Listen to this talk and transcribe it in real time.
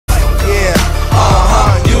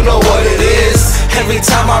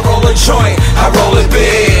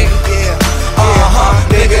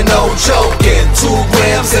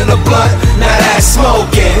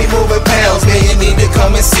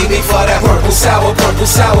and see me for that purple sour, purple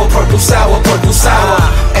sour, purple sour, purple sour.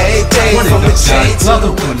 Every day from the chain to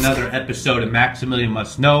welcome to another episode of Maximilian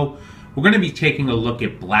Must Know. We're going to be taking a look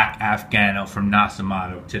at Black Afgano from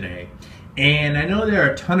Nasomatto today. And I know there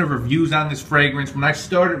are a ton of reviews on this fragrance. When I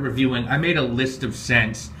started reviewing, I made a list of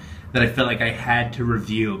scents that I felt like I had to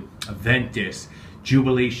review. Aventus,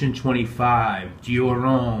 Jubilation 25,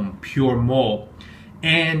 Dior, Pure Malt.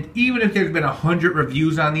 And even if there's been 100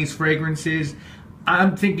 reviews on these fragrances,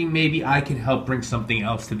 I'm thinking maybe I can help bring something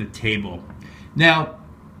else to the table. Now,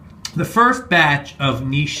 the first batch of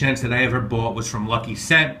niche scents that I ever bought was from Lucky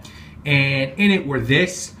Scent, and in it were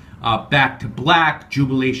this, Back to Black,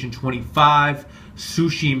 Jubilation 25,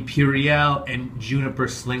 Sushi Imperial, and Juniper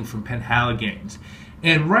Sling from Penhaligon's.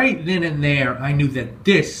 And right then and there, I knew that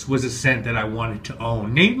this was a scent that I wanted to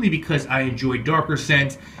own, namely because I enjoy darker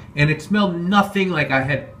scents, and it smelled nothing like I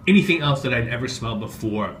had anything else that I'd ever smelled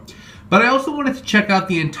before. But I also wanted to check out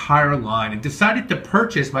the entire line and decided to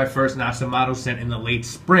purchase my first Nasomatto scent in the late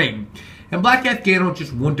spring. And Black Afgano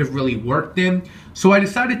just wouldn't have really worked in, so I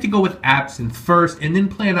decided to go with Absinthe first and then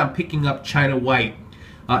plan on picking up China White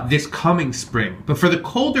this coming spring. But for the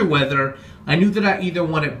colder weather, I knew that I either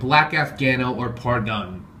wanted Black Afgano or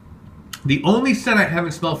Pardon. The only scent I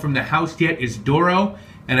haven't smelled from the house yet is Doro,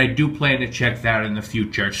 and I do plan to check that out in the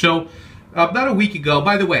future. So about a week ago,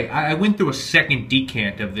 by the way, I went through a second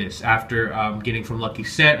decant of this after getting from Lucky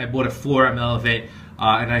Scent. I bought a 4 ml of it,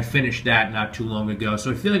 and I finished that not too long ago.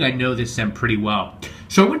 So I feel like I know this scent pretty well.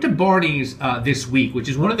 So I went to Barney's this week, which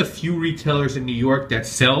is one of the few retailers in New York that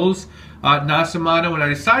sells Nasomatto, and I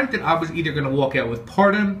decided that I was either going to walk out with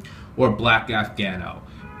Pardon or Black Afgano.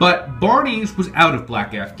 But Barney's was out of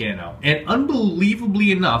Black Afgano, and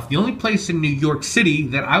unbelievably enough, the only place in New York City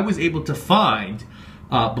that I was able to find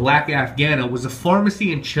Black Afgano was a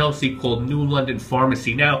pharmacy in Chelsea called New London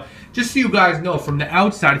Pharmacy. Now, just so you guys know, from the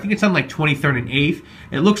outside, I think it's on like 23rd and 8th.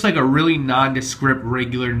 It looks like a really nondescript,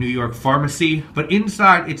 regular New York pharmacy, but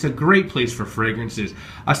inside, it's a great place for fragrances.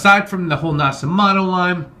 Aside from the whole Nasomatto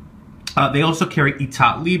line, they also carry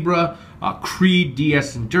Etat Libre, Creed,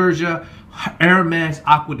 DS and Durja, Hermes,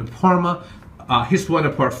 Aqua de Parma, Histoire de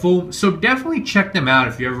Parfum. So definitely check them out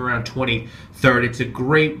if you're ever around 23rd. It's a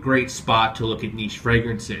great spot to look at niche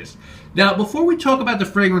fragrances. Now, before we talk about the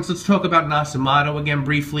fragrance, let's talk about Nasomatto again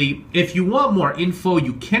briefly. If you want more info,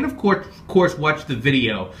 you can, of course, watch the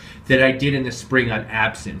video that I did in the spring on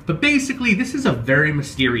Absinthe. But basically, this is a very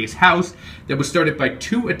mysterious house that was started by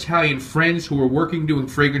 2 Italian friends who were working doing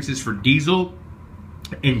fragrances for Diesel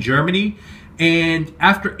in Germany. And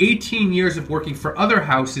after 18 years of working for other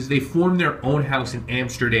houses, they formed their own house in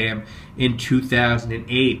Amsterdam in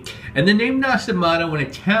 2008. And the name Nasomatto in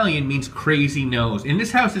Italian means crazy nose. And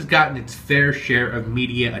this house has gotten its fair share of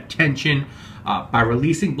media attention. By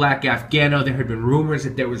releasing Black Afgano, there had been rumors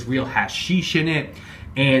that there was real hashish in it.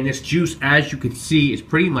 And this juice, as you can see, is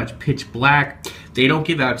pretty much pitch black. They don't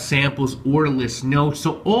give out samples or list notes.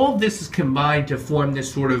 So all of this is combined to form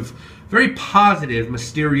this sort of very positive,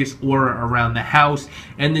 mysterious aura around the house,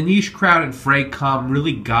 and the niche crowd in Fragcom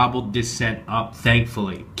really gobbled this scent up,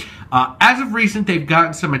 thankfully. As of recent, they've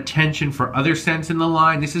gotten some attention for other scents in the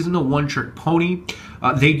line. This isn't a one-trick pony.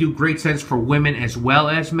 They do great scents for women as well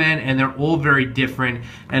as men, and they're all very different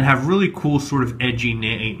and have really cool sort of edgy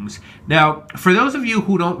names. Now, for those of you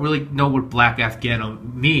who don't really know what Black Afgano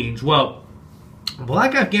means, well,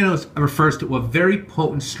 Black Afgano refers to a very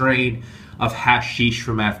potent strain of hashish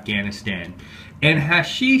from Afghanistan. And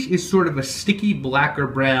hashish is sort of a sticky black or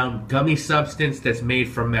brown gummy substance that's made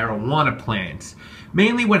from marijuana plants.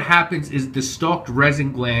 Mainly what happens is the stalked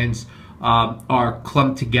resin glands are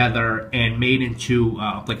clumped together and made into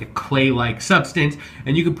like a clay-like substance,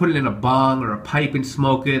 and you can put it in a bong or a pipe and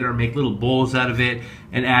smoke it, or make little bowls out of it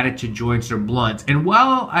and add it to joints or blunts. And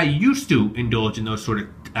while I used to indulge in those sort of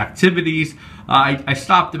activities, I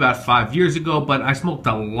stopped about 5 years ago, but I smoked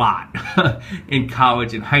a lot in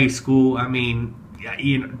college and high school. I mean,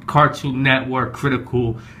 you know, Cartoon Network,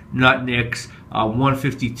 Critical, Nutnicks,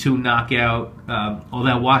 152 Knockout, all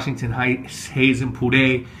that Washington Heights, Hayes and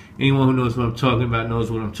Poulet. Anyone who knows what I'm talking about knows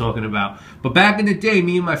what I'm talking about. But back in the day,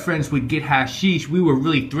 me and my friends would get hashish. We were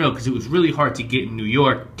really thrilled because it was really hard to get in New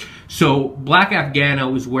York. So Black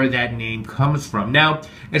Afgano is where that name comes from. Now,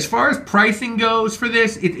 as far as pricing goes for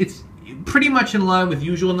this, it's pretty much in line with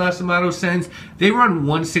usual Nasomatto scents. They run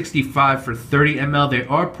 $165 for 30 ml. They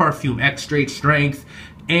are Parfum X straight strength.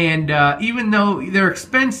 And even though they're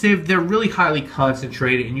expensive, they're really highly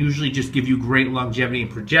concentrated and usually just give you great longevity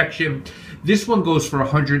and projection. This one goes for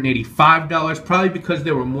 $185, probably because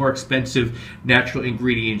there were more expensive natural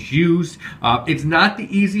ingredients used. It's not the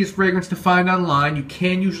easiest fragrance to find online. You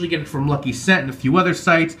can usually get it from Lucky Scent and a few other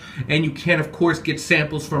sites, and you can, of course, get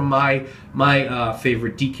samples from my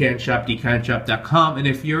favorite Decan Shop, decanshop.com. And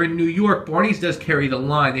if you're in New York, Barney's does carry the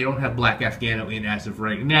line. They don't have Black Afgano in as of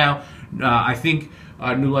right now. I think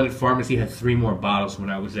New London Pharmacy had 3 more bottles when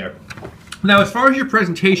I was there. Now, as far as your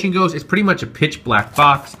presentation goes, it's pretty much a pitch black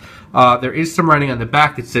box. There is some writing on the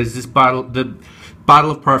back that says the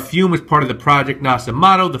bottle of perfume is part of the project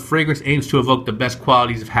Nasomatto. The fragrance aims to evoke the best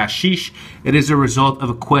qualities of hashish. It is a result of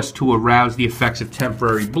a quest to arouse the effects of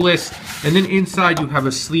temporary bliss. And then inside you have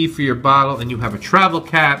a sleeve for your bottle, and you have a travel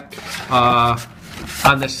cap.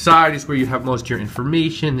 On the side is where you have most of your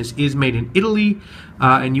information. This is made in Italy,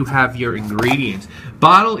 and you have your ingredients.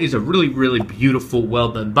 Bottle is a really, really beautiful,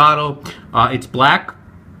 well-done bottle. It's black.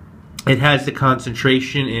 It has the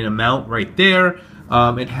concentration and amount right there.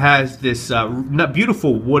 It has this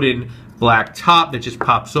beautiful wooden black top that just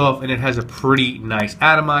pops off, and it has a pretty nice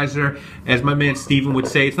atomizer. As my man Steven would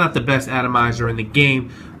say, it's not the best atomizer in the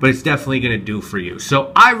game, but it's definitely going to do for you.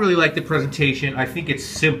 So I really like the presentation. I think it's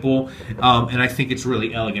simple, and I think it's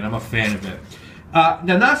really elegant. I'm a fan of it.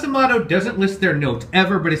 Now, Nasomatto doesn't list their notes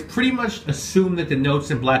ever, but it's pretty much assumed that the notes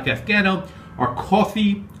in Black Afgano are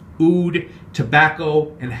coffee, oud,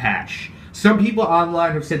 tobacco, and hash. Some people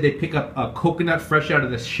online have said they pick up a coconut fresh out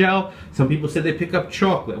of the shell. Some people said they pick up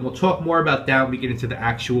chocolate. And we'll talk more about that when we get into the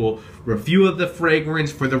actual review of the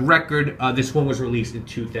fragrance. For the record, this one was released in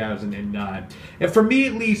 2009. And for me,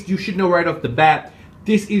 at least, you should know right off the bat,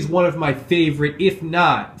 this is one of my favorite, if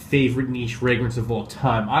not favorite, niche fragrance of all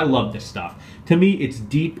time. I love this stuff. To me, it's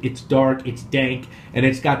deep, it's dark, it's dank, and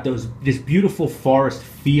it's got this beautiful forest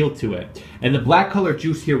feel to it. And the black color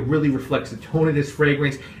juice here really reflects the tone of this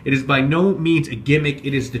fragrance. It is by no means a gimmick,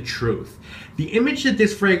 it is the truth. The image that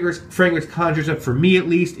this fragrance conjures up, for me at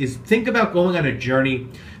least, is think about going on a journey,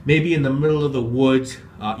 maybe in the middle of the woods.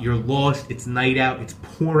 You're lost, it's night out, it's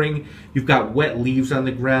pouring, you've got wet leaves on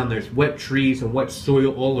the ground, there's wet trees and wet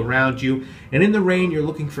soil all around you, and in the rain you're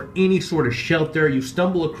looking for any sort of shelter. You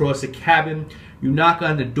stumble across a cabin, you knock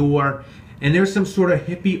on the door, and there's some sort of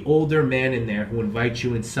hippie older man in there who invites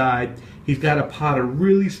you inside. He's got a pot of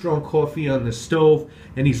really strong coffee on the stove,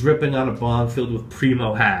 and he's ripping on a bong filled with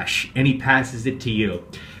primo hash, and he passes it to you.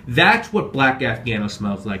 That's what Black Afgano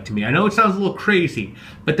smells like to me. I know it sounds a little crazy,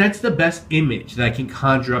 but that's the best image that I can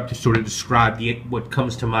conjure up to sort of describe what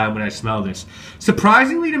comes to mind when I smell this.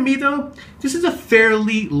 Surprisingly to me, though, this is a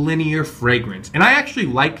fairly linear fragrance, and I actually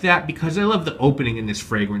like that because I love the opening in this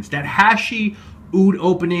fragrance. That hashy oud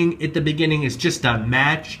opening at the beginning is just a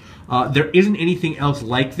match. There isn't anything else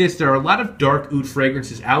like this. There are a lot of dark oud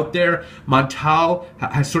fragrances out there. Montal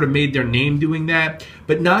has sort of made their name doing that.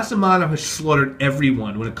 But Nasomatto has slaughtered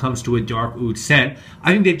everyone when it comes to a dark oud scent.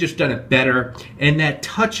 I think they've just done it better. And that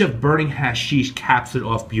touch of burning hashish caps it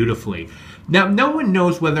off beautifully. Now, no one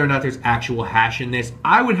knows whether or not there's actual hash in this.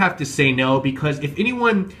 I would have to say no, because if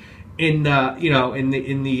anyone in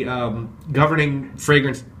the governing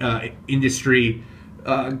fragrance industry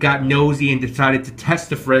got nosy and decided to test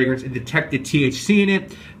the fragrance and detected THC in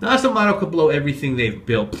it, Nasomatto could blow everything they've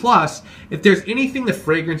built. Plus, if there's anything the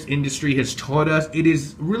fragrance industry has taught us, it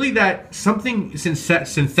is really that something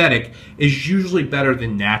synthetic is usually better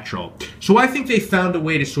than natural. So I think they found a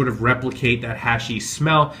way to sort of replicate that hashy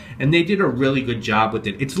smell, and they did a really good job with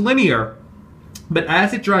it. It's linear, but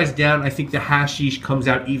as it dries down, I think the hashish comes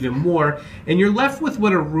out even more, and you're left with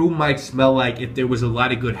what a room might smell like if there was a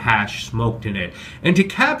lot of good hash smoked in it. And to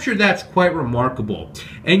capture that's quite remarkable.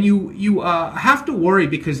 And you have to worry,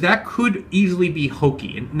 because that could easily be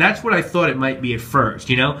hokey, and that's what I thought it might be at first,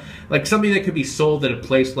 you know? Like something that could be sold at a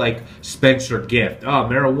place like Spencer Gift. Oh,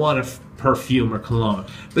 marijuana perfume or cologne.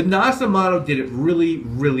 But Nasomatto did it really,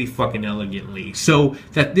 really fucking elegantly, so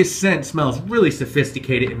that this scent smells really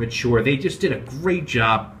sophisticated and mature. They just did a great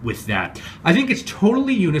job with that. I think it's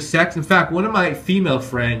totally unisex. In fact, one of my female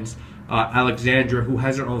friends, Alexandra, who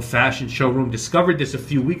has her own fashion showroom, discovered this a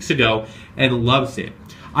few weeks ago and loves it.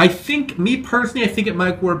 I think, me personally, I think it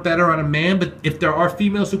might work better on a man, but if there are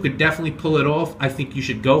females who could definitely pull it off, I think you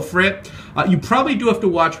should go for it. You probably do have to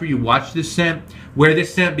watch where you watch this scent, wear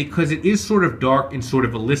this scent, because it is sort of dark and sort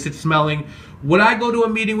of illicit smelling. Would I go to a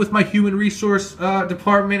meeting with my human resource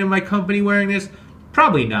department in my company wearing this?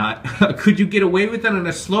 Probably not. Could you get away with that on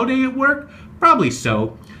a slow day at work? Probably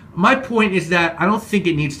so. My point is that I don't think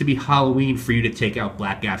it needs to be Halloween for you to take out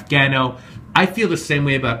Black Afgano. I feel the same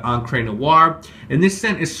way about Encre Noir, and this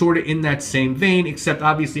scent is sort of in that same vein, except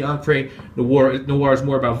obviously Encre Noir is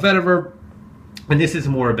more about vetiver, and this is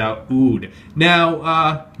more about oud.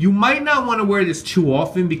 Now, you might not want to wear this too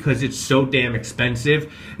often because it's so damn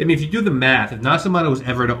expensive. I mean, if you do the math, if Nasomatto was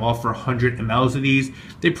ever to offer 100 mLs of these,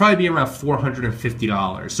 they'd probably be around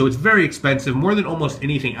 $450. So it's very expensive, more than almost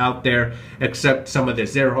anything out there, except some of the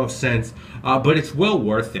Zero scents, but it's well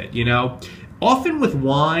worth it, you know? Often with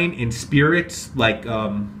wine and spirits, like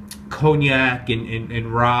cognac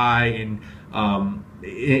and rye and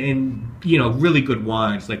you know, really good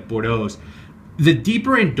wines like Bordeaux's, the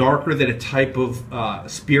deeper and darker that a type of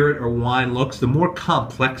spirit or wine looks, the more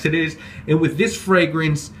complex it is. And with this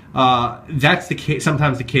fragrance, that's the case,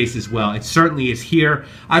 sometimes the case as well. It certainly is here.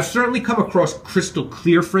 I've certainly come across crystal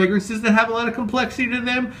clear fragrances that have a lot of complexity to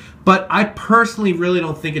them, but I personally really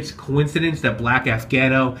don't think it's a coincidence that Black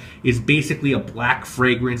Afgano is basically a black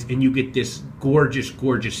fragrance and you get this gorgeous,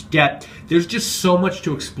 gorgeous depth. There's just so much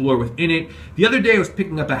to explore within it. The other day I was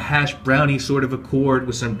picking up a hash brownie sort of accord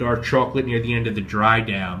with some dark chocolate near the end of the dry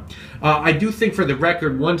down. I do think, for the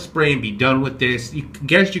record, one spray and be done with this. I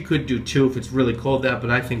guess you could do two if it's really cold out,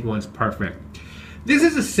 but I think one's perfect. This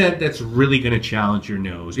is a scent that's really going to challenge your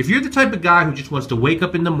nose. If you're the type of guy who just wants to wake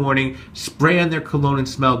up in the morning, spray on their cologne and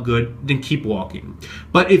smell good, then keep walking.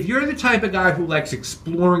 But if you're the type of guy who likes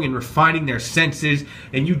exploring and refining their senses,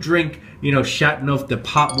 and you drink, you know, Chateauneuf de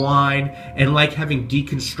Pot wine, and like having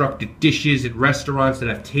deconstructed dishes at restaurants that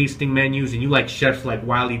have tasting menus, and you like chefs like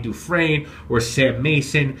Wiley Dufresne or Sam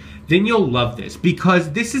Mason, then you'll love this,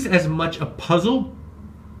 because this is as much a puzzle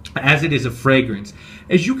as it is a fragrance.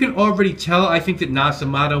 As you can already tell, I think that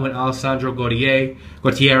Nasomatto and Alessandro Gaudieri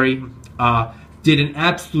did an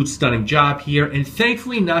absolute stunning job here, and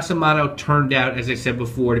thankfully Nasomatto turned out, as I said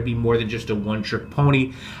before, to be more than just a one-trick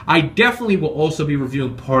pony. I definitely will also be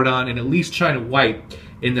reviewing Pardon and at least China White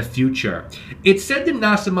in the future. It's said that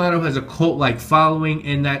Nasomatto has a cult-like following,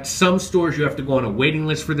 and that some stores you have to go on a waiting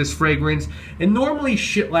list for this fragrance, and normally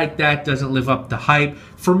shit like that doesn't live up to hype.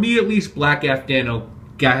 For me, at least, Black Afgano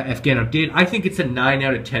did. I think it's a 9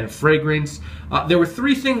 out of 10 fragrance. There were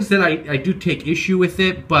 3 things that I do take issue with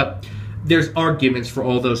it, but there's arguments for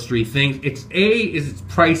all those 3 things. It's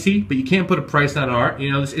pricey, but you can't put a price on art.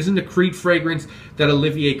 You know, this isn't a Creed fragrance that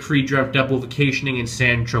Olivier Creed dreamt up while vacationing in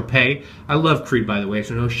Saint-Tropez. I love Creed, by the way,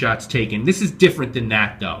 so no shots taken. This is different than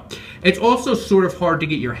that, though. It's also sort of hard to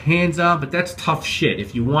get your hands on, but that's tough shit.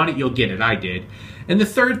 If you want it, you'll get it. I did. And the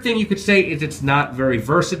third thing you could say is it's not very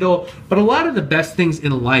versatile, but a lot of the best things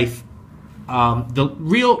in life, the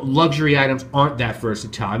real luxury items aren't that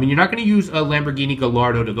versatile. I mean, you're not going to use a Lamborghini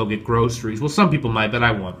Gallardo to go get groceries. Well, some people might, but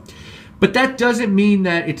I won't. But that doesn't mean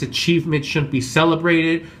that its achievements shouldn't be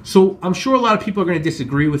celebrated. So I'm sure a lot of people are going to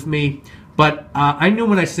disagree with me. But I knew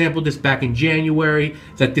when I sampled this back in January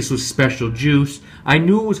that this was special juice. I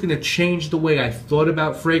knew it was going to change the way I thought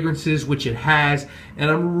about fragrances, which it has. And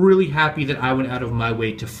I'm really happy that I went out of my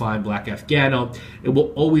way to find Black Afgano. It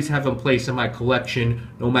will always have a place in my collection.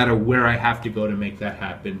 No matter where I have to go to make that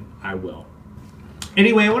happen, I will.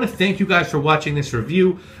 Anyway, I want to thank you guys for watching this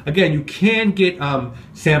review. Again, you can get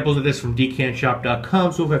samples of this from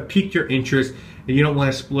decantshop.com, so if I've piqued your interest and you don't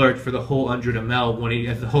want to splurge for the whole 100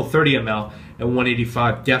 ml, the whole 30 ml at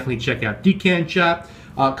 $185, definitely check out Decant Shop.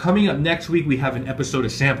 Coming up next week, we have an episode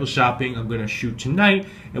of Sample Shopping I'm going to shoot tonight,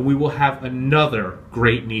 and we will have another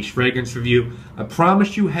great niche fragrance review. I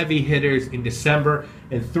promise you heavy hitters in December,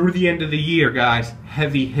 and through the end of the year, guys,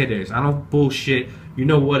 heavy hitters. I don't bullshit. You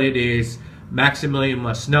know what it is. Maximilian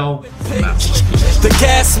must know. The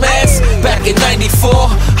gas mask back in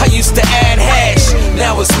 '94. I used to add hash.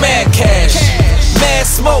 Now it's mad cash. Mad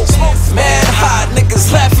smoke, mad hot.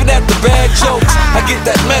 Niggas laughing at the bad jokes. I get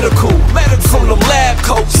that medical from them lab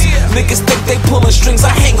coats. Niggas think they pulling strings.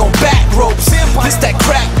 I hang on back ropes. This that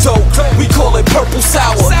crack dope. We call it purple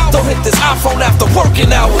sour. Don't hit this iPhone after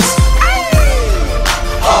working hours.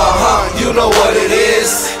 You know what it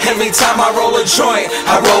is. Every time I roll a joint,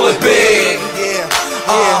 I roll it big.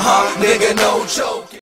 Nigga, no joke.